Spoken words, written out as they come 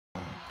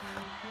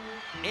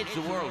It's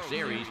the World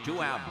Series,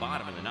 2 out,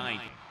 bottom of the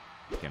ninth.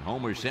 Can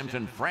Homer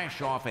Simpson,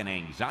 fresh off an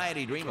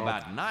anxiety dream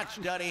about not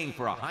studying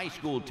for a high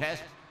school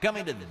test, come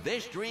into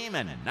this dream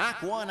and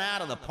knock one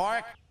out of the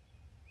park?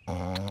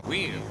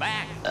 We're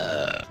back.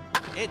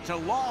 It's a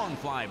long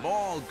fly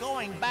ball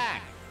going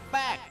back.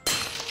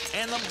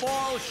 And the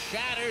ball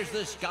shatters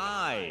the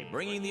sky,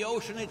 bringing the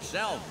ocean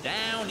itself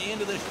down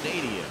into the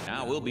stadium.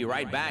 Now, we'll be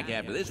right back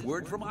after this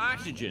word from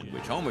oxygen,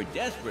 which Homer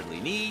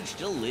desperately needs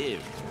to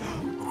live.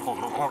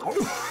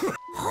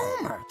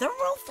 Homer, the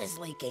roof is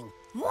leaking.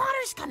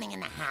 Water's coming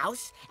in the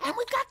house, and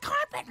we've got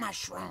carpet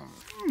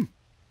mushrooms.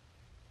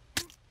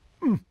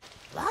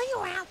 While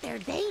you're out there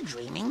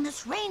daydreaming,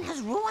 this rain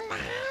has ruined the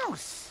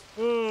house.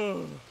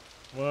 Oh,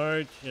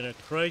 Marge, in a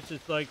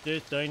crisis like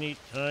this, I need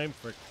time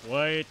for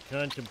quiet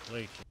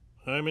contemplation.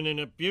 I'm in an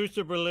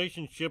abusive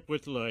relationship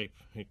with life.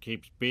 It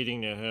keeps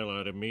beating the hell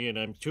out of me, and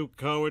I'm too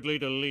cowardly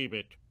to leave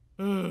it.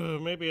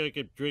 Maybe I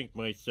could drink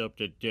myself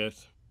to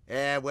death.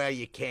 Well,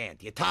 you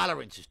can't. Your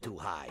tolerance is too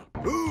high.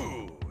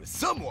 Ooh,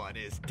 someone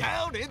is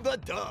down in the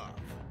dump.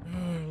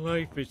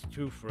 Life is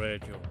too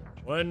fragile.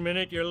 1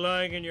 minute you're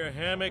lying in your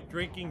hammock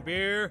drinking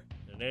beer.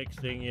 The next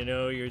thing you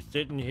know, you're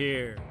sitting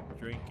here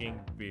drinking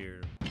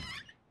beer.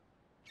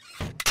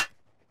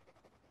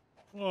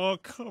 Oh,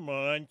 come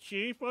on,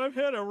 Chief. I've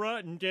had a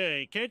rotten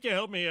day. Can't you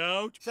help me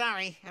out?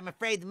 Sorry, I'm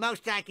afraid the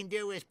most I can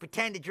do is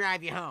pretend to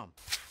drive you home.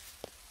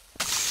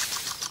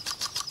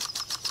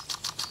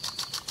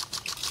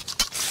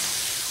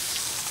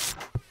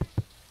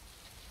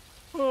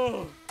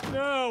 Oh,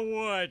 now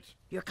what?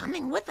 You're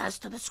coming with us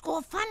to the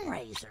school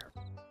fundraiser.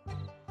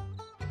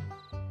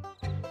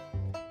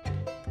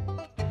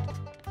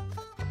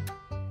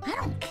 I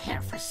don't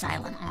care for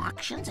silent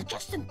auctions. It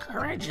just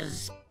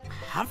encourages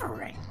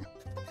hovering.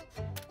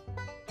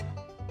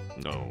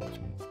 No.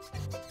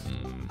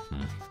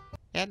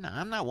 Edna,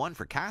 I'm not one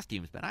for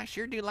costumes, but I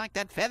sure do like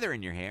that feather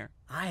in your hair.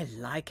 I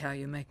like how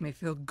you make me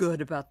feel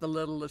good about the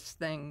littlest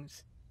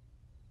things.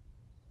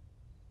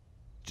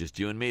 Just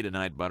you and me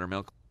tonight,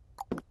 Buttermilk.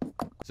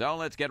 So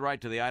let's get right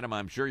to the item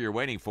I'm sure you're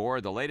waiting for,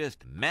 the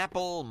latest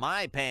Maple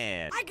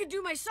MyPad. I could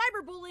do my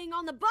cyberbullying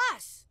on the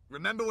bus.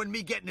 Remember when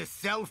me getting a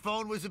cell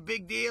phone was a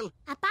big deal?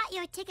 I bought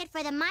you a ticket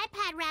for the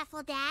MyPad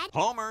raffle, Dad.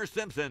 Homer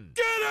Simpson.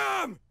 Get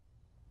him!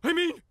 I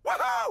mean,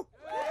 woohoo!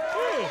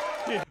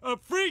 Oh,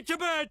 free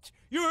Tibet!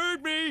 You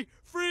heard me!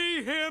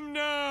 Free him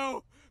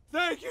now!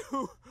 Thank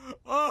you!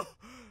 Oh,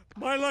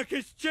 my luck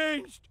has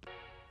changed!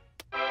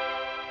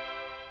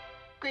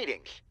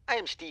 Greetings, I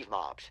am Steve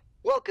Mobs,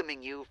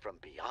 welcoming you from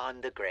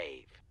beyond the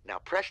grave. Now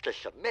press the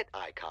submit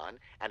icon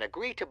and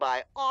agree to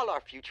buy all our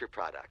future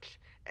products.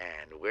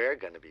 And we're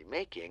going to be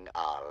making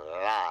a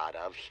lot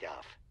of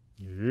stuff.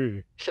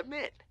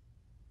 Submit.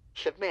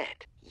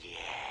 Submit.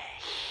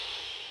 Yes.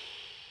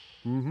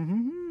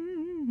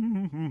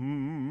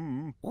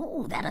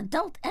 Ooh, that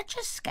adult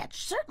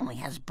Etch-a-Sketch certainly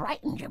has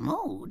brightened your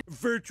mood.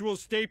 Virtual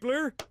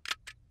stapler?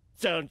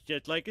 Sounds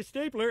just like a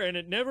stapler, and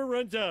it never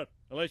runs out,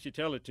 unless you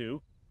tell it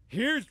to.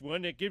 Here's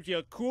one that gives you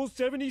a cool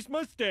 70s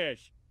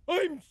mustache.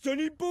 I'm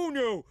Sonny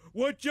Bono.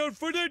 Watch out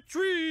for that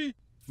tree.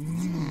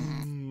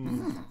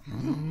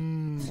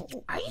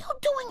 Are you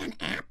doing an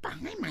app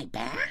behind my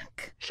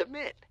back?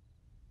 Submit.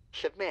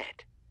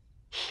 Submit.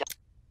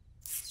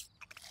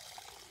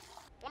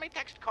 Let me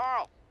text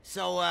Carl.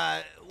 So,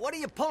 what are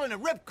you pulling a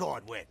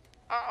ripcord with?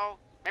 Uh-oh.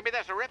 Maybe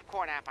there's a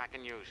ripcord app I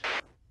can use.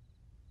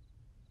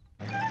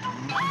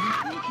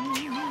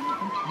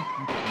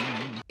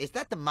 Is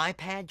that the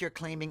MyPad you're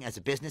claiming as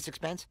a business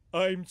expense?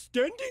 I'm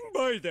standing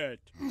by that.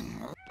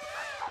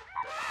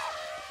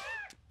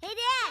 Hey,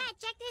 Dad,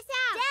 check this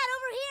out. Dad,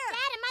 over here.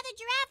 Dad, a mother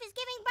giraffe is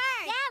giving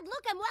birth. Dad,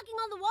 look, I'm walking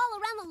on the wall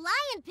around the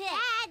lion pit.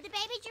 Dad, the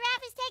baby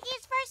giraffe is taking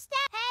his first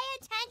step. Pay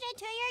attention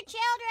to your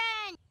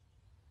children.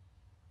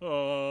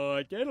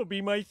 Oh, that'll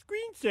be my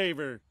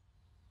screensaver.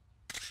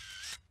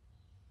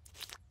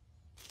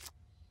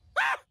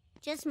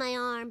 Just my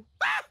arm.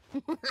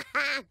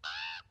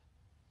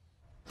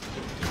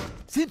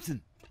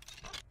 Simpson.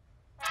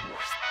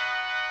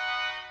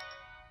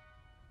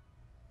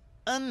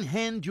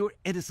 Unhand your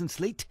Edison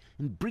slate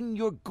and bring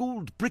your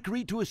gold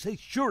brickery to a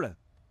Seishura.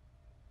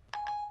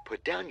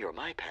 Put down your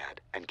MyPad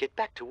and get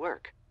back to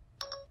work.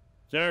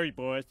 Sorry,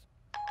 boss.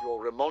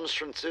 Your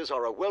remonstrances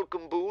are a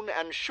welcome boon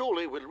and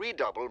surely will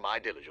redouble my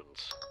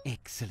diligence.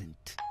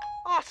 Excellent.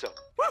 Awesome.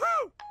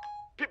 Woohoo!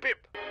 Pip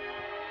pip.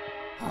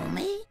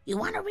 Homie, you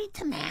want to read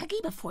to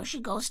Maggie before she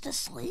goes to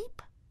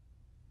sleep?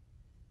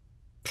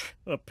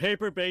 A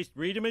paper-based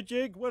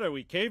read-a-majig? What are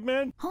we,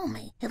 cavemen?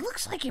 Homie, it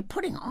looks like you're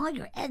putting all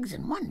your eggs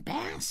in one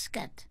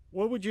basket.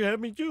 What would you have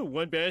me do?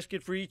 One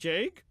basket for each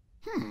egg?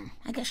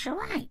 I guess you're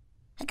right.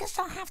 I guess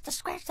I'll have to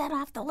scratch that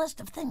off the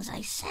list of things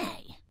I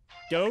say.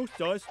 Dough,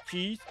 sauce,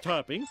 cheese,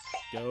 topping.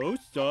 Dough,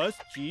 sauce,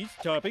 cheese,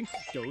 topping.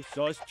 Dough,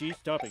 sauce, cheese,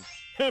 topping.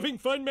 Having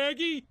fun,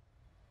 Maggie?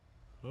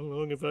 How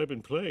long have I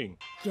been playing?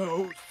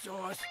 Dough,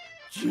 sauce,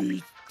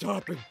 cheese,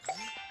 topping.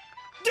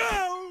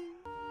 Down!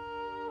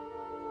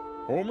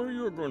 Homer,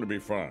 you're going to be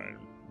fine,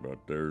 but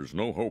there's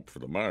no hope for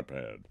the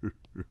MyPad.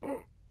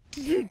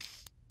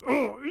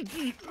 Oh,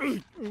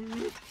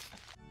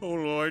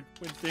 Lord,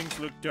 when things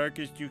looked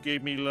darkest, you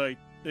gave me light.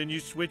 Then you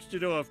switched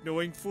it off,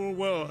 knowing full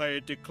well I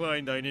had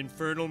declined thine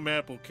infernal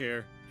maple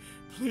care.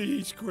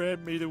 Please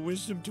grant me the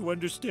wisdom to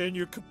understand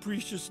your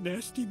capricious,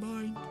 nasty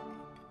mind.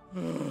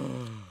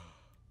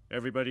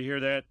 Everybody hear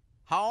that?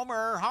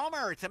 Homer,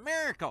 Homer, it's a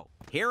miracle.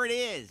 Here it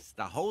is,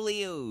 the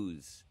holy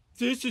ooze.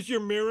 This is your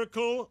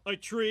miracle? A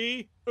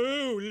tree?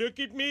 Oh, look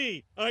at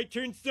me. I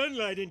turn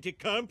sunlight into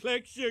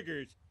complex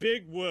sugars.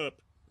 Big whoop.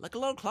 Look a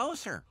little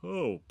closer.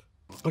 Hope.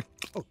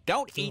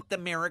 Don't eat the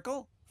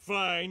miracle.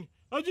 Fine.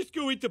 I'll just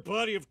go eat the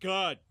body of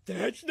God.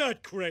 That's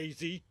not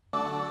crazy.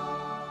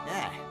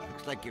 Yeah,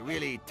 looks like you're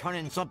really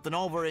turning something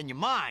over in your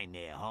mind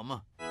there,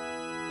 Homer.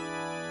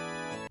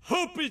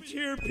 Hope is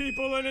here,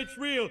 people, and it's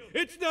real.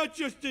 It's not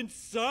just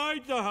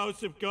inside the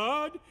house of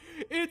God.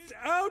 It's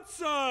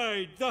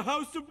outside the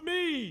house of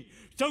me.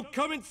 So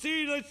come and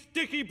see the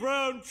sticky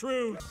brown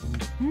truth.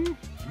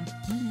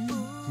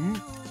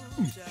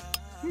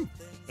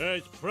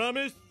 As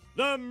promised,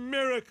 the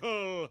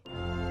miracle.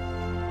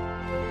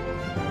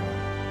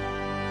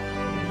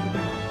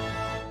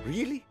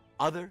 Really?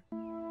 Other?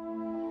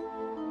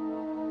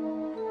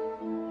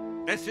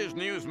 This is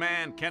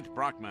newsman Kent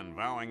Brockman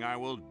vowing I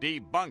will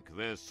debunk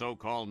this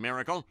so-called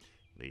miracle.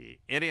 The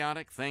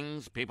idiotic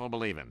things people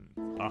believe in.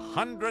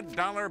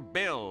 $100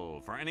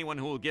 bill for anyone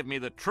who will give me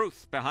the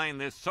truth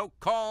behind this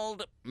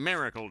so-called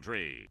miracle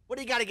tree. What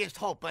do you got against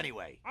Hope,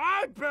 anyway?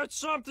 I bet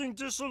something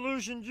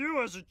disillusioned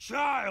you as a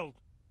child.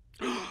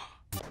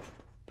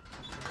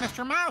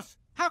 Mr. Mouse,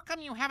 how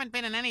come you haven't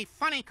been in any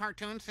funny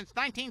cartoons since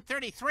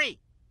 1933?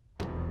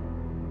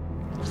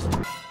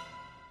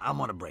 I'm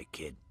on a break,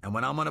 kid. And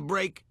when I'm on a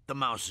break, the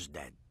mouse is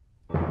dead.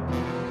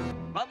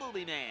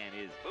 Bumblebee Man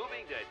is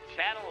moving to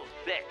Channel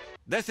 6.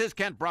 This is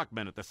Kent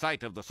Brockman at the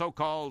site of the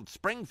so-called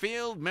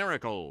Springfield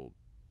Miracle.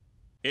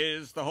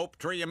 Is the Hope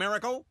Tree a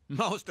miracle?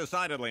 Most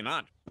decidedly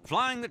not.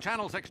 Flying the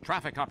Channel 6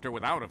 traffic copter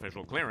without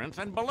official clearance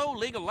and below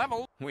legal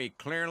level, we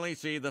clearly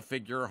see the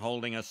figure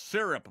holding a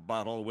syrup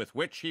bottle with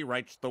which he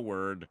writes the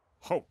word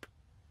hope.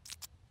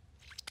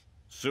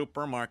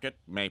 Supermarket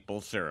maple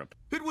syrup.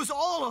 It was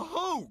all a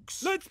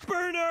hoax! Let's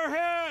burn our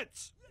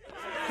hats!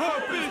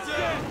 Hope is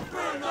dead!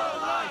 Burn our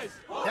lives!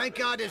 Thank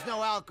God there's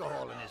no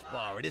alcohol in this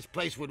bar, or this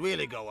place would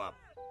really go up.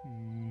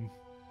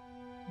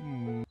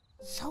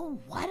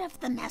 So what if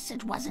the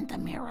message wasn't a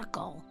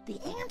miracle? The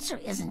answer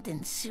isn't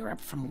in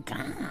syrup from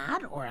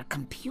God or a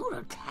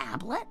computer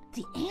tablet.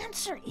 The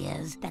answer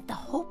is that the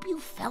hope you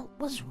felt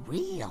was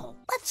real.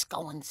 Let's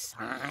go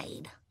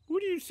inside. Who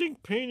do you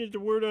think painted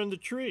the word on the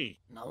tree?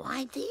 No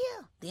idea.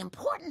 The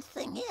important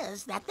thing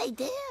is that they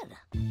did.